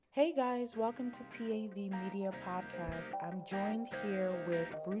Hey guys, welcome to TAV Media Podcast. I'm joined here with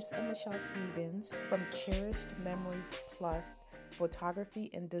Bruce and Michelle Stevens from Cherished Memories Plus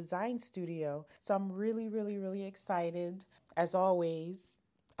Photography and Design Studio. So I'm really excited. As always,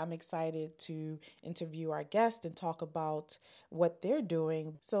 I'm excited to interview our guest and talk about what they're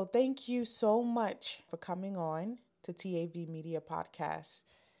doing. So thank you so much for coming on to TAV Media Podcast.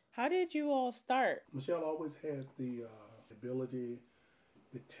 How did you all start? Michelle always had the ability,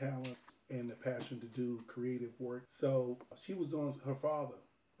 the talent, and the passion to do creative work. So she was doing her father,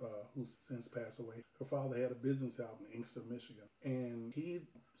 who's since passed away. Her father had a business out in Inkster, Michigan, and he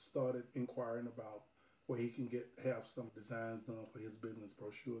started inquiring about where he can have some designs done for his business,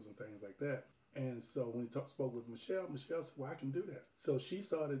 brochures and things like that. And so when he spoke with Michelle, Michelle said, "Well, I can do that." So she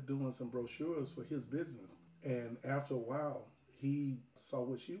started doing some brochures for his business, and after a while, he saw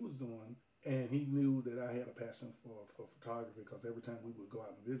what she was doing and he knew that I had a passion for photography because every time we would go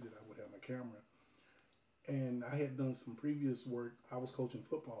out and visit, I would have my camera. And I had done some previous work. I was coaching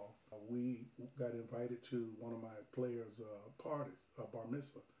football. We got invited to one of my players' parties, bar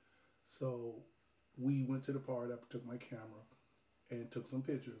mitzvah. So we went to the party. I took my camera and took some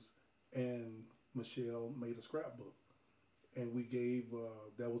pictures. And Michelle made a scrapbook, and we gave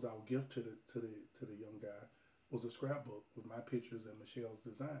that was our gift to the young guy, was a scrapbook with my pictures and Michelle's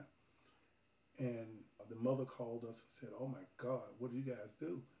design. And the mother called us and said, "Oh my God, what do you guys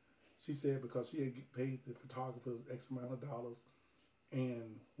do?" She said because she had paid the photographers X amount of dollars,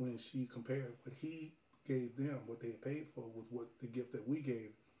 and when she compared what he gave them, what they had paid for, with what the gift that we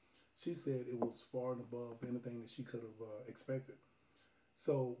gave, she said it was far and above anything that she could have expected.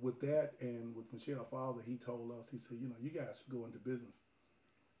 So with that, and with Michelle's father, he told us, he said, "You guys should go into business."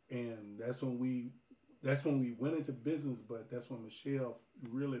 And that's when we went into business, but that's when Michelle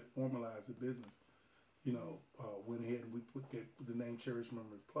really formalized the business. Went ahead and we put the name Cherish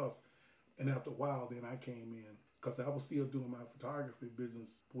Memories Plus. And after a while, then I came in because I was still doing my photography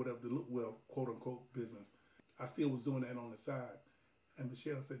business, whatever quote unquote business. I still was doing that on the side. And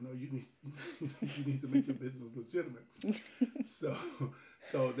Michelle said, "No, you need to make your business legitimate."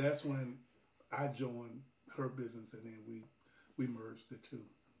 so that's when I joined her business, and then we merged the two.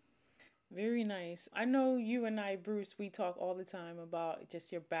 Very nice. I know you and I, Bruce, we talk all the time about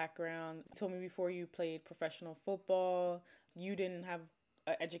just your background. You told me before you played professional football. You didn't have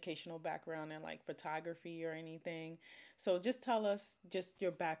an educational background in like photography or anything. So just tell us just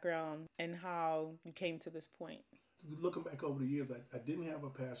your background and how you came to this point. Looking back over the years, I didn't have a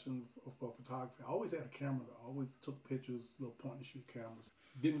passion for photography. I always had a camera. I always took pictures, little point and shoot cameras.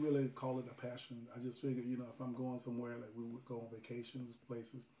 Didn't really call it a passion. I just figured, if I'm going somewhere, like we would go on vacations,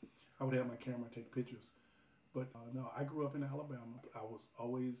 places, I would have my camera and take pictures. But no, I grew up in Alabama. I was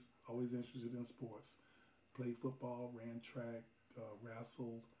always interested in sports. Played football, ran track,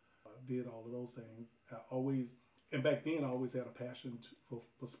 wrestled, did all of those things. And back then I always had a passion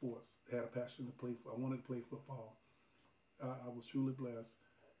for sports. I had a passion to play. I wanted to play football. I was truly blessed,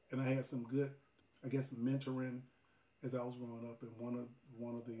 and I had some good, I guess, mentoring as I was growing up. And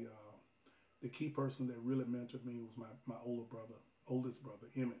one of the key person that really mentored me was my oldest brother,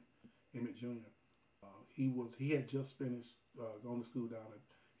 Emmett Jr. He had just finished going to school down at.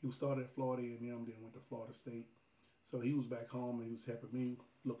 He started at Florida A&M, then went to Florida State. So he was back home and he was helping me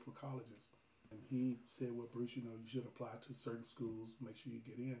look for colleges. And he said, "Well, Bruce, you should apply to certain schools, make sure you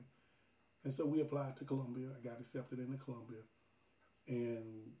get in." And so we applied to Columbia. I got accepted into Columbia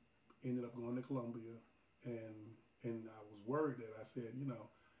and ended up going to Columbia. And I was worried that I said,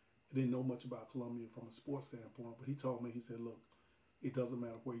 I didn't know much about Columbia from a sports standpoint, but he told me, he said, "Look, it doesn't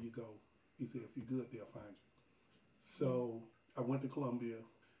matter where you go." He said, "If you're good, they'll find you." So I went to Columbia,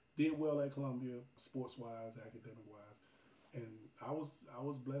 did well at Columbia, sports-wise, academic-wise, and I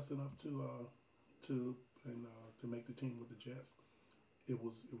was blessed enough to make the team with the Jets. It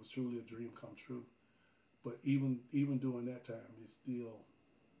was truly a dream come true. But even during that time,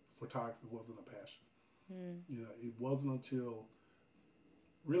 photography wasn't a passion. It wasn't until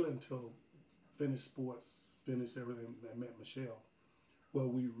finished sports, finished everything, I met Michelle. Well,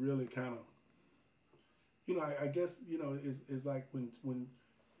 we really kind of, I guess, it's like when you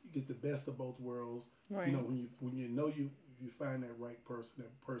get the best of both worlds. Right. When you find that right person,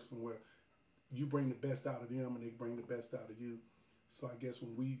 that person where you bring the best out of them and they bring the best out of you. So I guess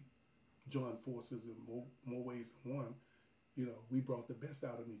when we joined forces in more ways than one, we brought the best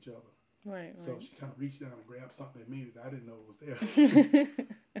out of each other. Right. So she kind of reached down and grabbed something at me that I didn't know was there,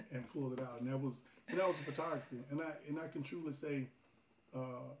 and pulled it out, and that was photography. And I can truly say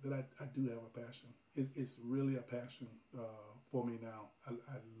that I do have a passion. It's really a passion for me now.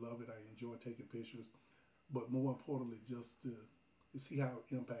 I love it. I enjoy taking pictures, but more importantly, just You see how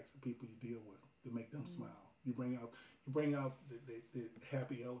it impacts the people you deal with to make them smile. You bring out the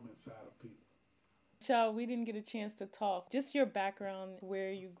happy element side of people. Michelle, we didn't get a chance to talk. Just your background,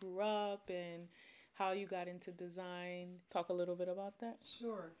 where you grew up and how you got into design. Talk a little bit about that.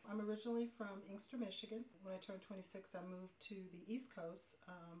 Sure. I'm originally from Inkster, Michigan. When I turned 26, I moved to the East Coast,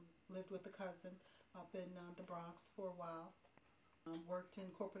 lived with a cousin up in the Bronx for a while, worked in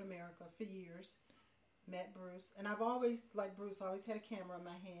corporate America for years, met Bruce. And I've always, like Bruce, always had a camera in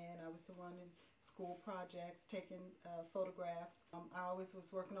my hand. I was the one in school projects, taking photographs. I always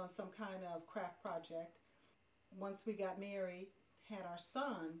was working on some kind of craft project. Once we got married, had our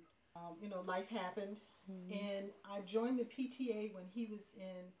son, life happened. And I joined the PTA when he was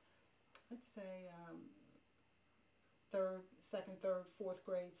in, let's say, second, third, fourth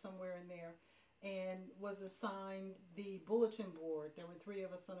grade, somewhere in there, and was assigned the bulletin board. There were 3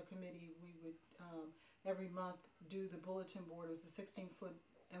 of us on a committee. We would every month do the bulletin board. It was a 16-foot,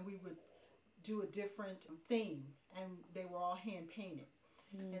 and we would do a different theme, and they were all hand painted.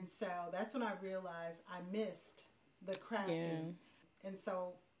 And so that's when I realized I missed the crafting. And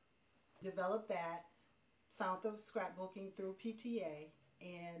so developed that, found the scrapbooking through PTA,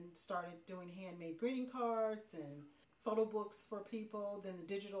 and started doing handmade greeting cards and photo books for people. Then the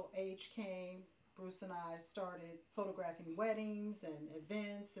digital age came. Bruce and I started photographing weddings and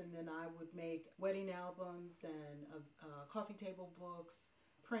events, and then I would make wedding albums and coffee table books,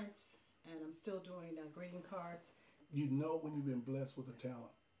 prints, and I'm still doing greeting cards. You know when you've been blessed with a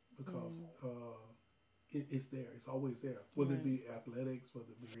talent because it's there. It's always there. Whether it be athletics, whether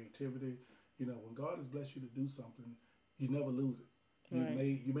it be creativity. When God has blessed you to do something, you never lose it.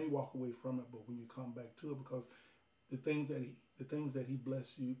 You may walk away from it, but when you come back to it, because the things that He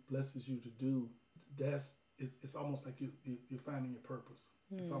blesses you to do, it's almost like you're finding your purpose.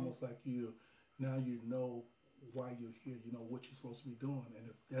 It's almost like you know why you're here. You know what you're supposed to be doing, and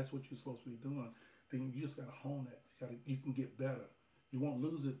if that's what you're supposed to be doing, then you just got to hone that. You can get better. You won't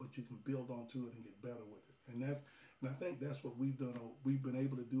lose it, but you can build onto it and get better with it. And I think that's what we've done. We've been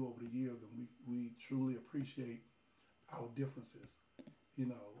able to do over the years, and we truly appreciate our differences.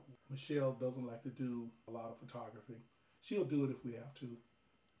 Michelle doesn't like to do a lot of photography. She'll do it if we have to.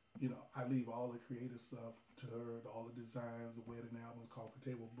 I leave all the creative stuff to her, all the designs, the wedding albums, coffee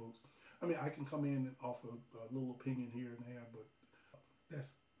table books. I mean, I can come in and offer a little opinion here and there, but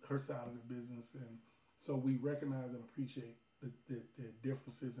that's her side of the business. And so we recognize and appreciate the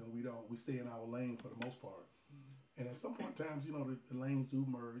differences, and we stay in our lane for the most part. And at some point in times, the lanes do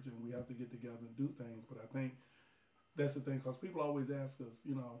merge, and we have to get together and do things. But I think that's the thing, because people always ask us,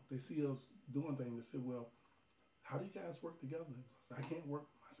 they see us doing things, they say, well, how do you guys work together? Because I can't work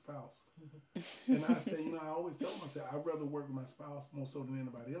with my spouse. And I say, I always tell them, I say, I'd rather work with my spouse more so than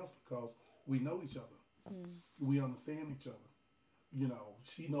anybody else, because we know each other. We understand each other.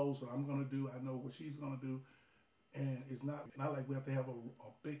 She knows what I'm going to do. I know what she's going to do. And it's not like we have to have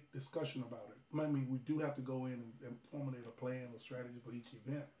a big discussion about it. I mean, we do have to go in and formulate a plan or strategy for each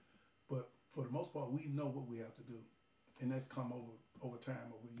event. But for the most part, we know what we have to do. And that's come over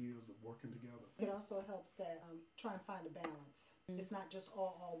time, over years of working together. It also helps that try and find a balance. It's not just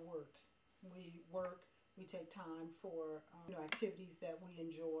all work. We work, we take time for activities that we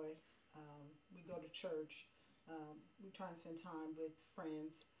enjoy. We go to church. We try and spend time with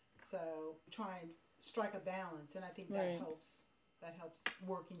friends. So try and strike a balance, and I think that helps. That helps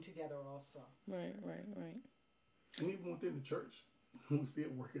working together also. Right. And even within the church, we still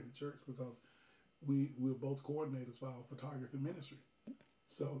work in the church because we're both coordinators for our photography ministry.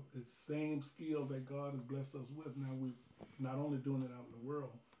 So the same skill that God has blessed us with, now we're not only doing it out in the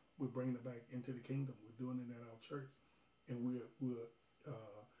world, we're bringing it back into the kingdom. We're doing it at our church, and we're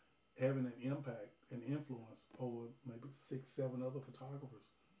having an impact and influence over maybe 6, 7 other photographers.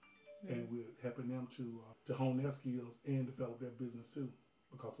 And we're helping them to hone their skills and develop their business too.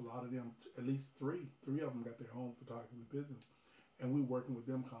 Because a lot of them, at least three of them got their own photography business. And we're working with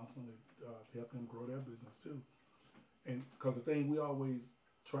them constantly to help them grow their business too. And because the thing we always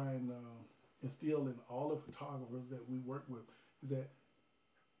try and instill in all the photographers that we work with is that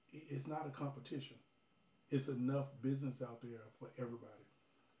it's not a competition. It's enough business out there for everybody.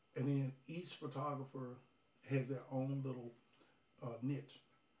 And then each photographer has their own little niche.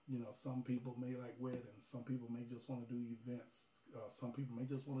 Some people may like weddings. Some people may just want to do events. Some people may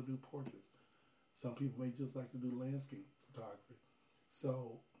just want to do portraits. Some people may just like to do landscape photography.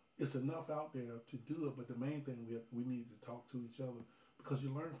 So it's enough out there to do it. But the main thing we need to talk to each other, because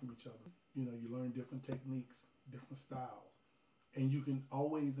you learn from each other. You learn different techniques, different styles. And you can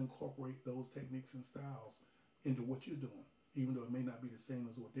always incorporate those techniques and styles into what you're doing, even though it may not be the same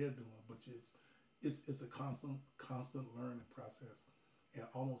as what they're doing. But it's a constant learning process, and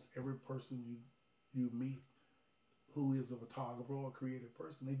almost every person you meet who is a photographer or a creative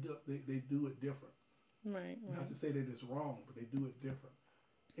person, they do it different. Right. Not to say that it's wrong, but they do it different,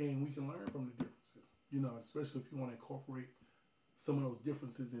 and we can learn from the differences. Especially if you want to incorporate some of those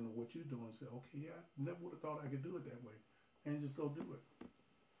differences into what you do and say, okay, yeah, I never would have thought I could do it that way, and just go do it.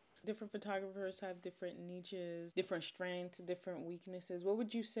 Different photographers have different niches, different strengths, different weaknesses. What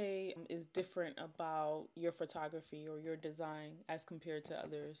would you say is different about your photography or your design as compared to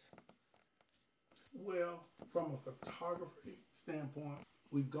others? Well, from a photography standpoint,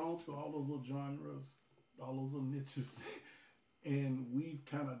 we've gone through all those little genres, all those little niches, and we've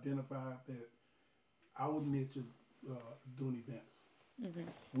kind of identified that our niche is doing events. Mm-hmm.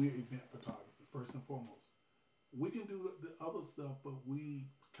 We're event photography, first and foremost. We can do the other stuff, but we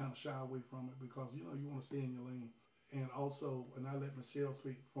kind of shy away from it because, you want to stay in your lane. And also, and I let Michelle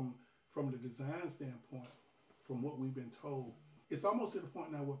speak, from the design standpoint, from what we've been told, it's almost to the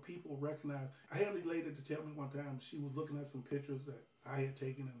point now where people recognize. I had a lady to tell me one time, she was looking at some pictures that I had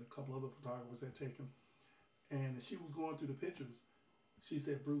taken and a couple other photographers had taken. And as she was going through the pictures, she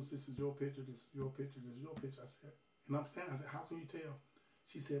said, Bruce, this is your picture, this is your picture, this is your picture. I said, and I'm saying, I said, how can you tell?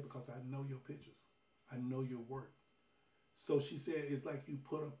 She said, because I know your pictures. I know your work. So she said, it's like you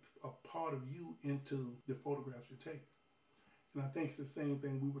put a part of you into the photographs you take. And I think it's the same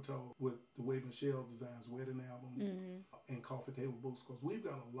thing we were told with the way Michelle designs wedding albums and coffee table books, because we've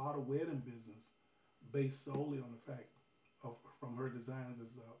got a lot of wedding business based solely on the fact of from her designs as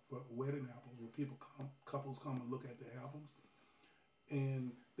for wedding albums, where couples come and look at the albums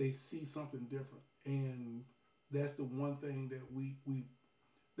and they see something different. And that's the one thing that we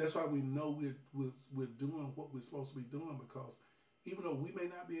that's why we know we're doing what we're supposed to be doing, because even though we may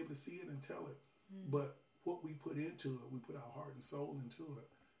not be able to see it and tell it, but what we put into it, we put our heart and soul into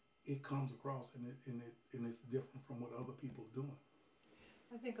it, it comes across and it's different from what other people are doing.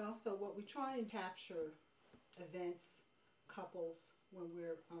 I think also what we try and capture events, couples, when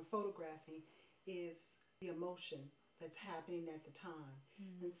we're photographing, is the emotion that's happening at the time.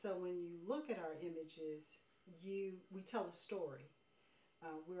 And so when you look at our images, we tell a story.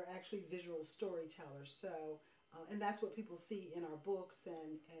 We're actually visual storytellers. So, and that's what people see in our books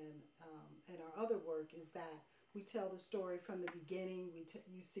and our other work, is that we tell the story from the beginning.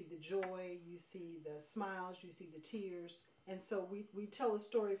 You see the joy, you see the smiles, you see the tears. And so we tell a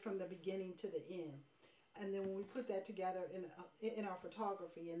story from the beginning to the end. And then when we put that together in our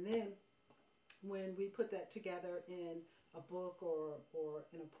photography, and then when we put that together in a book or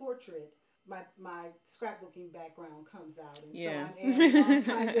in a portrait, my scrapbooking background comes out, and so I'm adding all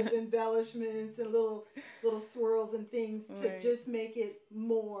kinds of embellishments and little swirls and things to just make it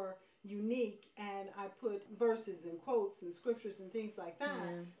more unique. And I put verses and quotes and scriptures and things like that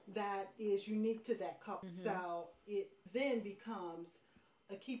that is unique to that couple. So it then becomes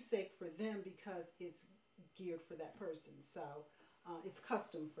a keepsake for them because it's geared for that person. So it's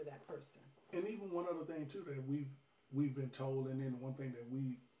custom for that person. And even one other thing too that we've been told, and then one thing that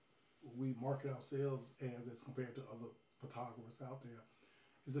we market ourselves as compared to other photographers out there,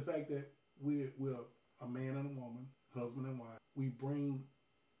 is the fact that we're a man and a woman, husband and wife. We bring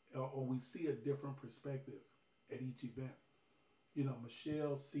or we see a different perspective at each event.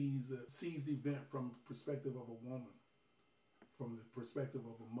 Michelle sees the event from the perspective of a woman, from the perspective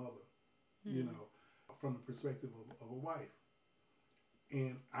of a mother, from the perspective of a wife.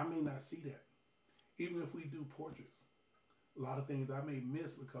 And I may not see that. Even if we do portraits, a lot of things I may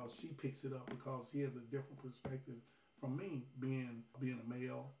miss because she picks it up because she has a different perspective from me, being a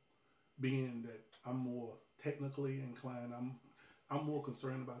male, being that I'm more technically inclined. I'm more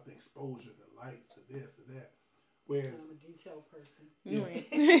concerned about the exposure, the lights, the this, the that. Whereas I'm a detailed person.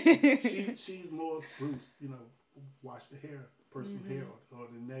 Yeah, she's more Bruce. Watch the hair, person's hair, or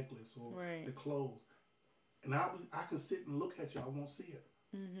the necklace, or the clothes. And I can sit and look at you. I won't see it.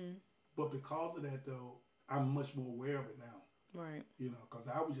 But because of that, though, I'm much more aware of it now. Right. Because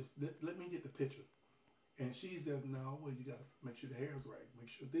I would just, let me get the picture. And she says, no, well, you got to make sure the hair is right. Make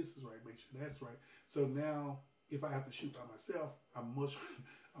sure this is right. Make sure that's right. So now, if I have to shoot by myself, I'm much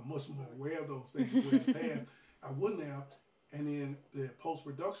more aware of those things. Where in the past, I wouldn't have. And then the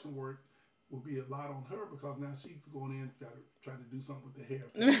post-production work will be a lot on her because now she's going in and try to do something with the hair,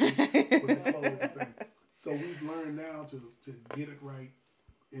 with the clothes and things. So we've learned now to get it right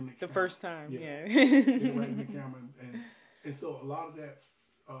in the camera. First time, yeah. Get it right in the camera. And so a lot of that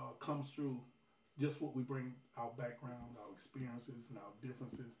comes through just what we bring, our background, our experiences, and our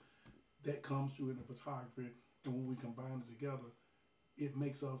differences. That comes through in the photography. And when we combine it together, it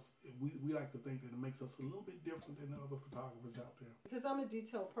makes us, we like to think that it makes us a little bit different than the other photographers out there. Because I'm a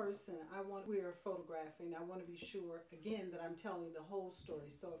detailed person, we're photographing, I want to be sure, again, that I'm telling the whole story.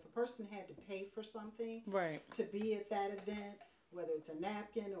 So if a person had to pay for something right, to be at that event, whether it's a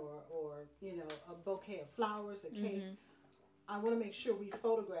napkin or a bouquet of flowers, a cake, I want to make sure we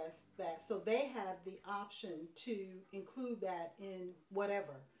photograph that so they have the option to include that in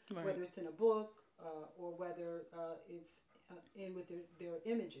whatever, right, whether it's in a book or whether it's in with their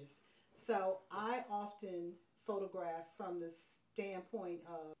images. So I often photograph from the standpoint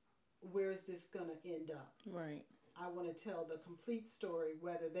of where is this going to end up? right. I want to tell the complete story,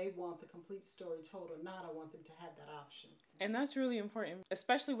 whether they want the complete story told or not. I want them to have that option. And that's really important,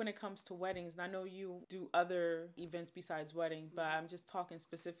 especially when it comes to weddings. And I know you do other events besides wedding, but I'm just talking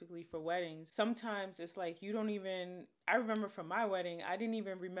specifically for weddings. Sometimes it's like you don't even, I remember from my wedding, I didn't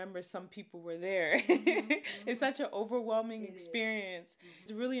even remember some people were there. It's such an overwhelming experience.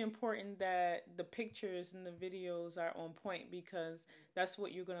 It's really important that the pictures and the videos are on point, because that's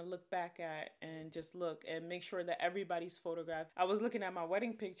what you're going to look back at and just look and make sure that everybody's photographed. I was looking at my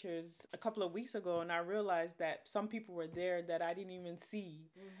wedding pictures a couple of weeks ago, and I realized that some people were there that I didn't even see,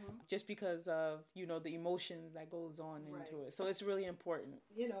 just because of, the emotions that goes on into it. So it's really important.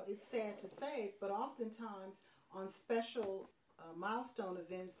 It's sad to say, but oftentimes on special milestone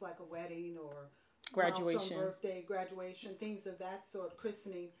events like a wedding or graduation, birthday, graduation, things of that sort,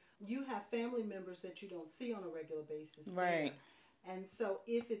 christening, you have family members that you don't see on a regular basis. Right. There. And so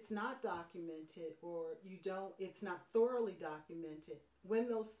if it's not documented or it's not thoroughly documented, when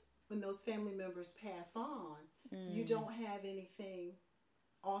those family members pass on, you don't have anything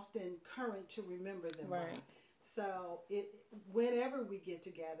often current to remember them by. So whenever we get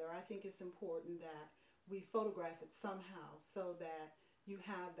together, I think it's important that we photograph it somehow so that you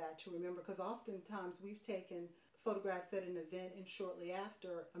have that to remember. Because oftentimes we've taken photographs at an event and shortly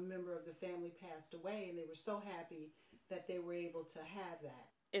after a member of the family passed away, and they were so happy that they were able to have that.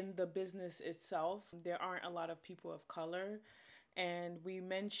 In the business itself, there aren't a lot of people of color. And we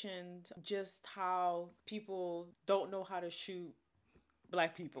mentioned just how people don't know how to shoot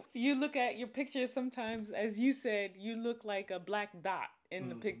Black people. You look at your picture sometimes, as you said, you look like a black dot in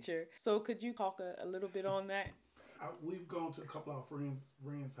the picture. So could you talk a little bit on that? We've gone to a couple of our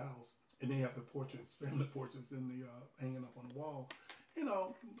friends' house, and they have the portraits, family portraits, in the hanging up on the wall.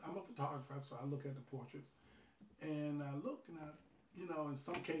 I'm a photographer, so I look at the portraits, and I look, and in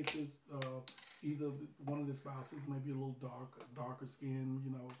some cases, either one of the spouses may be a little darker skin.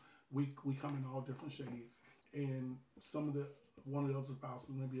 We come in all different shades, and one of the other spouses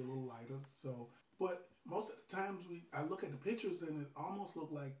may be a little lighter. So, but most of the times I look at the pictures, and it almost look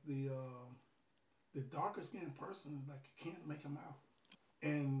like the darker skinned person, like you can't make them out.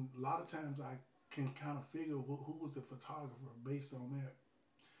 And a lot of times I can kind of figure who was the photographer based on that.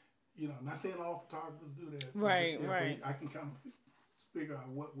 Not saying all photographers do that. Right. But I can kind of figure out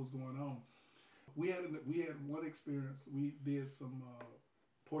what was going on. We had one experience. We did some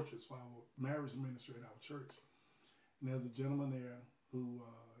portraits for our marriage ministry at our church, and there's a gentleman there who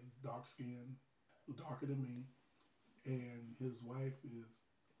is dark skinned, darker than me, and his wife is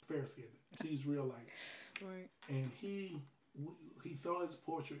fair skinned. She's real light. Right. And he saw his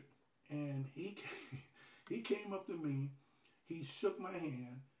portrait, and he came up to me. He shook my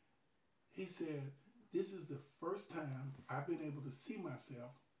hand. He said, "This is the first time I've been able to see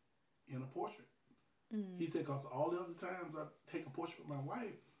myself in a portrait." He said, "Because all the other times I take a portrait with my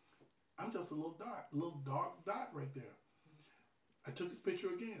wife, I'm just a little dark dot right there." I took his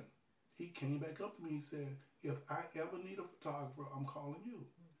picture again. He came back up to me. He said, "If I ever need a photographer, I'm calling you."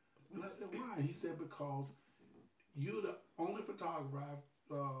 And I said, "Why?" He said, "Because you're the only photographer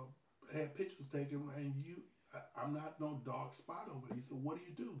I've had pictures taken, and I'm not no dark spot over it." He said, "What do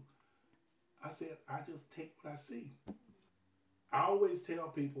you do?" I said, "I just take what I see." I always tell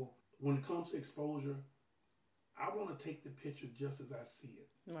people, when it comes to exposure, I want to take the picture just as I see it.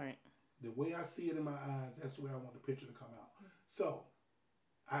 Right. The way I see it in my eyes, that's the way I want the picture to come out. So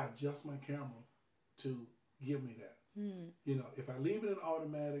I adjust my camera to give me that. If I leave it in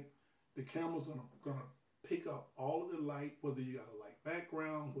automatic, the camera's gonna pick up all of the light, whether you got a light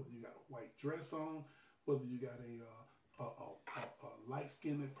background, whether you got a white dress on, whether you got a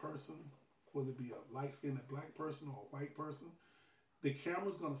light-skinned person, whether it be a light-skinned black person or a white person. The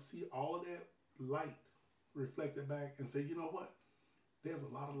camera's going to see all of that light reflected back and say, "You know what? There's a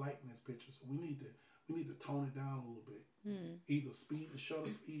lot of light in this picture, so we need to tone it down a little bit. Either speed the shutter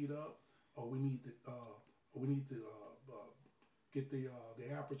speed up, or we need to get the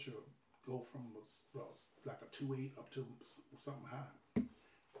aperture go from like a 2.8 up to something high."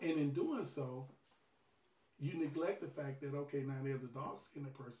 And in doing so, you neglect the fact that, okay, now there's a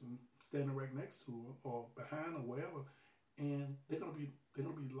dark-skinned person standing right next to her or behind or wherever, and they're gonna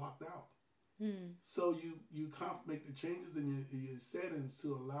be locked out. So you make the changes in your settings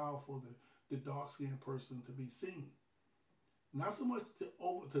to allow for the dark-skinned person to be seen. Not so much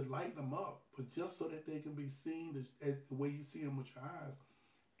to lighten them up, but just so that they can be seen as the way you see them with your eyes,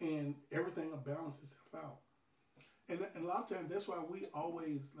 and everything will balance itself out. And a lot of times, that's why we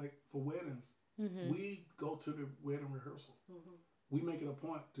always, like for weddings, we go to the wedding rehearsal. We make it a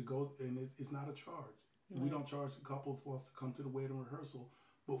point to go, and it's not a charge. We don't charge the couple for us to come to the wedding rehearsal,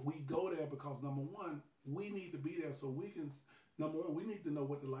 but we go there because, number one, we need to be there so we can. Number one, we need to know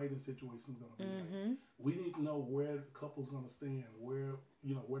what the lighting situation is going to be like. We need to know where the couple's going to stand, where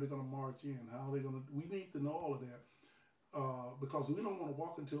they're going to march in, how they're going to. We need to know all of that because we don't want to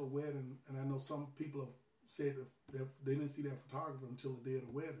walk into a wedding. And I know some people have said that they didn't see that photographer until the day of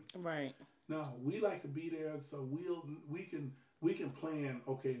the wedding. Right. Now we like to be there, so we can plan.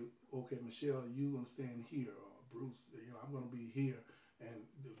 Okay, Michelle, you gonna stand here, or Bruce, I'm gonna be here, and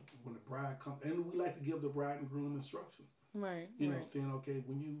when the bride comes, and we like to give the bride and groom instructions. Right. Saying, okay,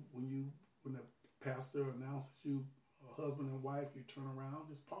 when the pastor announces you husband and wife, you turn around,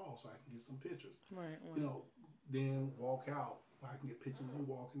 just pause so I can get some pictures. Right. Then walk out. I can get pictures of you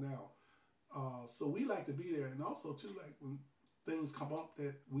walking out. So we like to be there, and also too, like when things come up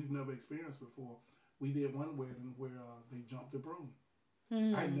that we've never experienced before. We did one wedding where they jumped the broom.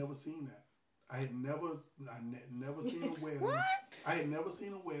 I had never seen that. I had never seen a wedding. What? I had never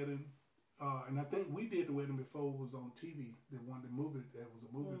seen a wedding. And I think we did the wedding before it was on TV. They wanted to move it. That was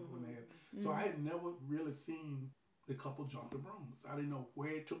a movie when they had. So I had never really seen the couple jump the brooms. I didn't know where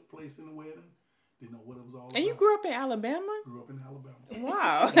it took place in the wedding. Didn't know what it was all about. And you grew up in Alabama? Grew up in Alabama.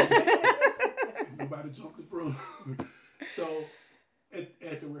 Wow. Nobody jumped the broom. So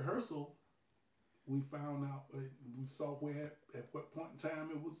at the rehearsal, we found out, we saw at what point in time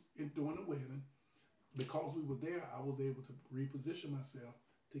it was during the wedding. Because we were there, I was able to reposition myself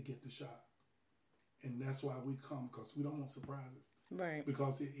to get the shot. And that's why we come, because we don't want surprises. Right.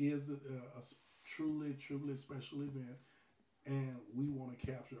 Because it is a truly, truly special event, and we want to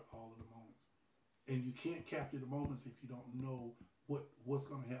capture all of the moments. And you can't capture the moments if you don't know what's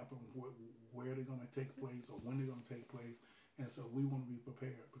going to happen, where they're going to take place, or when they're going to take place. And so we want to be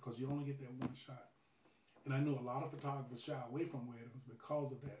prepared, because you only get that one shot. And I know a lot of photographers shy away from weddings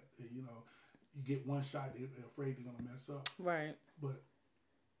because of that. You get one shot, they're afraid they're going to mess up. Right. But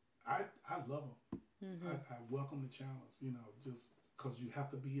I love them. I welcome the challenge, just because you have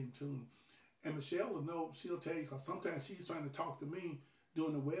to be in tune. And Michelle will know, she'll tell you, because sometimes she's trying to talk to me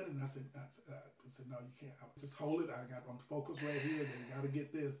during the wedding. I said, no, you can't. Just hold it. I'm focused right here. They got to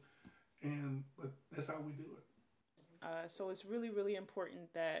get this. But that's how we do it. So it's really, really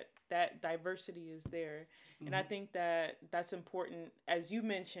important that diversity is there. And I think that's important, as you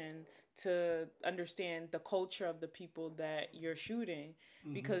mentioned, to understand the culture of the people that you're shooting,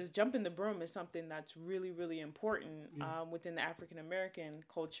 because jumping the broom is something that's really, really important within the African American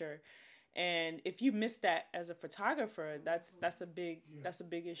culture. And if you miss that as a photographer, that's a big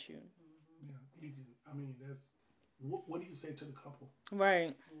issue. Yeah, that's what do you say to the couple?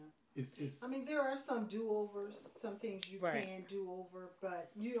 Right. Yeah. There are some do-overs, some things you can do over, but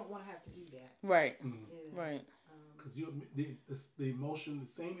you don't want to have to do that. Right. Right. Because the emotion, the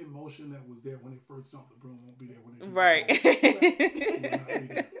same emotion that was there when they first jumped the broom won't be there when they do Right.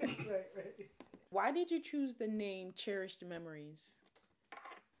 Right. Why did you choose the name Cherished Memories?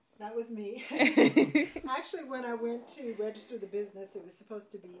 That was me. Actually, when I went to register the business, it was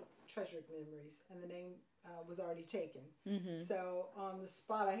supposed to be Treasured Memories, and the name was already taken. So on the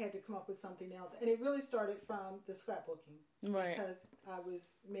spot, I had to come up with something else. And it really started from the scrapbooking. Right. Because I was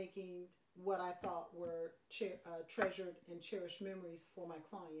making what I thought were treasured and cherished memories for my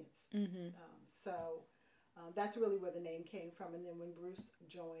clients. So that's really where the name came from. And then when Bruce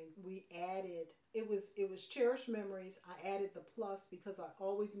joined, we added, it was cherished memories. I added the plus because I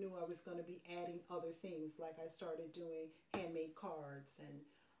always knew I was going to be adding other things. Like I started doing handmade cards and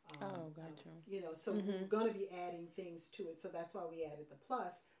gotcha. So we're going to be adding things to it. So that's why we added the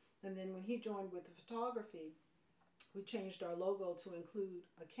plus. And then when he joined with the photography, we changed our logo to include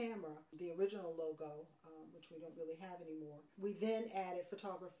a camera, the original logo, which we don't really have anymore. We then added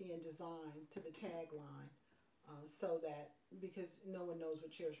photography and design to the tagline, so that, because no one knows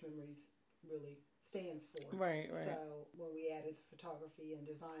what Cherished Memories really stands for. Right. So when we added the photography and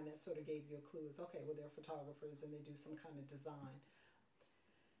design, that sort of gave you a clue. It's okay, well, they're photographers and they do some kind of design.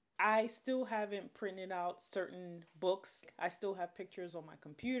 I still haven't printed out certain books. I still have pictures on my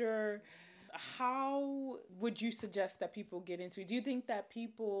computer. How would you suggest that people get into? Do you think that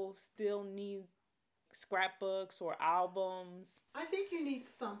people still need scrapbooks or albums? I think you need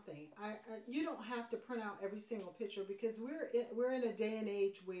something. You don't have to print out every single picture because we're in a day and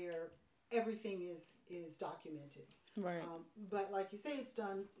age where everything is documented. Right. But like you say, it's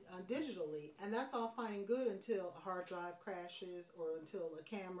done digitally, and that's all fine and good until a hard drive crashes or until a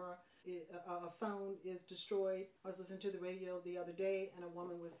camera, a phone is destroyed. I was listening to the radio the other day, and a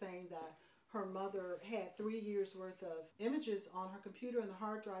woman was saying that her mother had 3 years worth of images on her computer, and the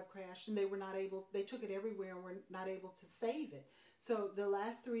hard drive crashed, and they took it everywhere and were not able to save it. So the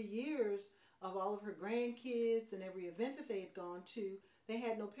last 3 years of all of her grandkids and every event that they had gone to, they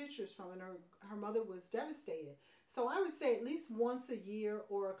had no pictures from it. Her mother was devastated. So I would say at least once a year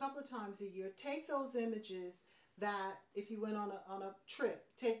or a couple of times a year, take those images that if you went on a trip,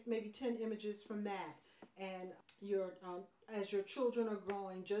 take maybe 10 images from that. And as your children are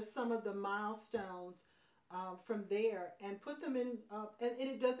growing, just some of the milestones from there, and put them in, and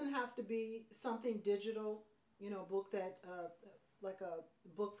it doesn't have to be something digital, book that, like a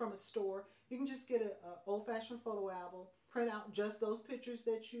book from a store. You can just get an old-fashioned photo album, print out just those pictures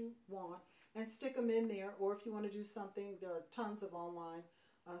that you want, and stick them in there. Or if you want to do something, there are tons of online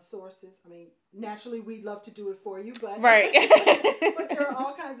sources. I mean, naturally, we'd love to do it for you, but right. but there are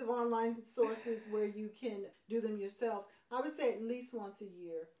all kinds of online sources where you can do them yourselves. I would say at least once a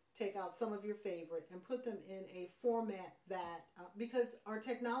year, take out some of your favorite and put them in a format that, because our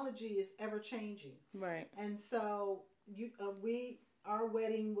technology is ever changing. Right. And so our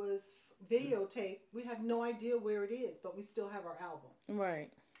wedding was videotaped. We have no idea where it is, but we still have our album. Right.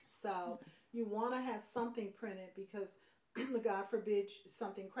 So you want to have something printed because, God forbid,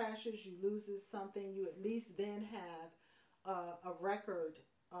 something crashes, you loses something, you at least then have a record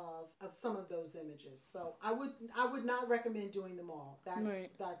of some of those images. So I would not recommend doing them all.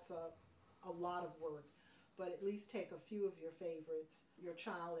 That's a lot of work. But at least take a few of your favorites, your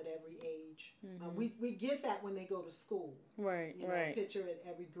child at every age. Mm-hmm. We get that when they go to school. Right, right. Picture at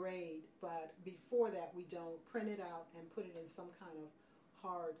every grade. But before that, we don't print it out and put it in some kind of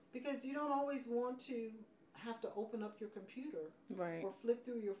hard. Because you don't always want to have to open up your computer, right, or flip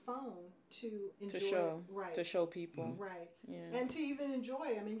through your phone to enjoy, to show people, mm-hmm. right, yeah. And to even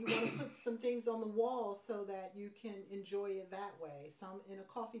enjoy. I mean, you want to put some things on the wall so that you can enjoy it that way. Some in a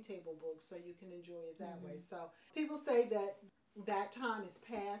coffee table book so you can enjoy it that way. So people say that time is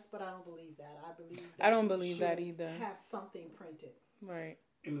past, but I don't believe that. I don't believe that either. Have something printed, right.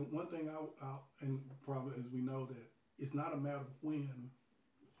 And the one thing and probably as we know that it's not a matter of when.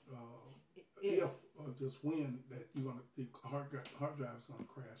 If or just when that the hard drive is going to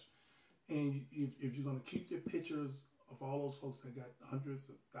crash, and if you're going to keep your pictures of all those folks that got hundreds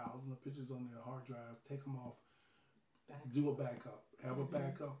of thousands of pictures on their hard drive, take them off, do a backup, have a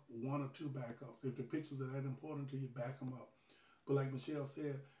backup, 1 or 2 backups. If the pictures are that important to you, back them up. But like Michelle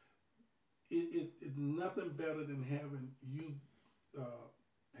said, it's nothing better than having you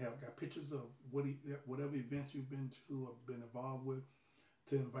have got pictures of whatever events you've been to or been involved with,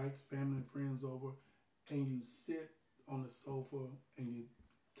 to invite family and friends over, and you sit on the sofa and you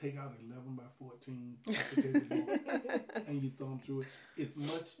take out 11 by 14 and you throw them through it.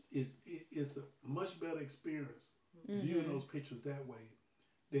 It's a much better experience viewing those pictures that way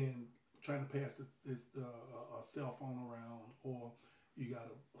than trying to pass a cell phone around, or you got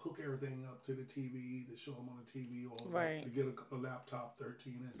to hook everything up to the TV to show them on the TV, or right. to get a laptop,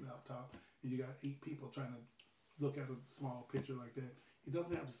 13-inch laptop, and you got 8 people trying to look at a small picture like that. It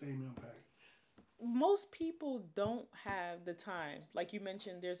doesn't have the same impact. Most people don't have the time. Like you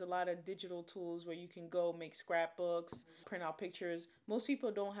mentioned, there's a lot of digital tools where you can go make scrapbooks, print out pictures. Most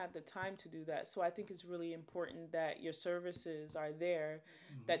people don't have the time to do that. So I think it's really important that your services are there,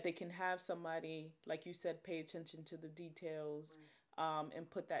 that they can have somebody, like you said, pay attention to the details, and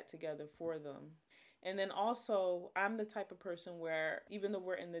put that together for them. And then also, I'm the type of person where even though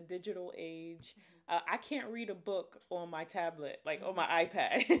we're in the digital age, I can't read a book on my tablet, like on my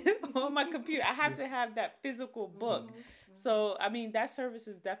iPad, on my computer. I have to have that physical book. So, I mean, that service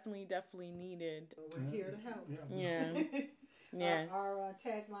is definitely needed. We're here to help. Yeah. Yeah. Our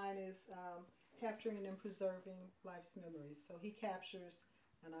tagline is capturing and preserving life's memories. So he captures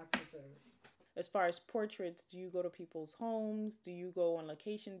and I preserve. As far as portraits, do you go to people's homes? Do you go on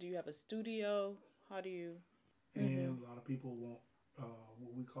location? Do you have a studio? How do you? And a lot of people want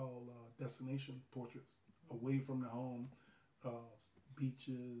what we call destination portraits, away from the home,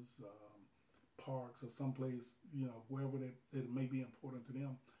 beaches, parks, or someplace, wherever that may be important to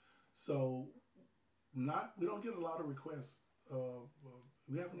them. So, we don't get a lot of requests.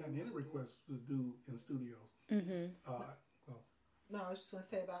 We haven't gotten any requests to do in studios. No, I was just going to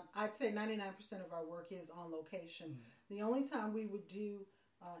say I'd say 99% of our work is on location. The only time we would do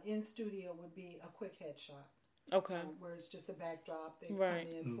in studio would be a quick headshot. Okay. Where it's just a backdrop. They Right.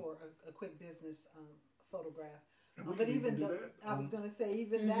 come in for a quick business photograph. And we But can even do though, that. I was going to say,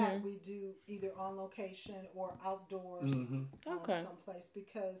 even that we do either on location or outdoors Okay. someplace,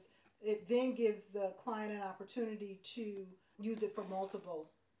 because it then gives the client an opportunity to use it for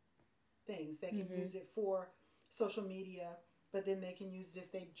multiple things. They can use it for social media, but then they can use it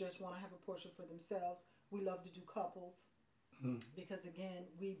if they just want to have a portrait for themselves. We love to do couples because, again,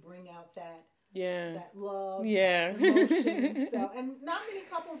 we bring out that love, Yeah. that emotion. So, and not many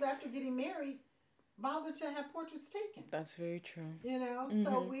couples after getting married bother to have portraits taken. That's very true. You know,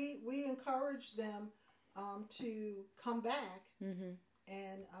 so we encourage them to come back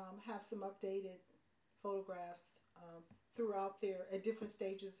and have some updated photographs throughout at different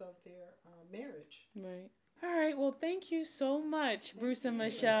stages of their marriage. Right. All right. Well, thank you so much, Bruce and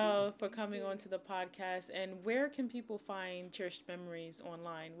Michelle, for coming on to the podcast. And where can people find Cherished Memories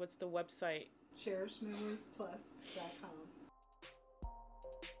online? What's the website? CherishedMemoriesPlus.com.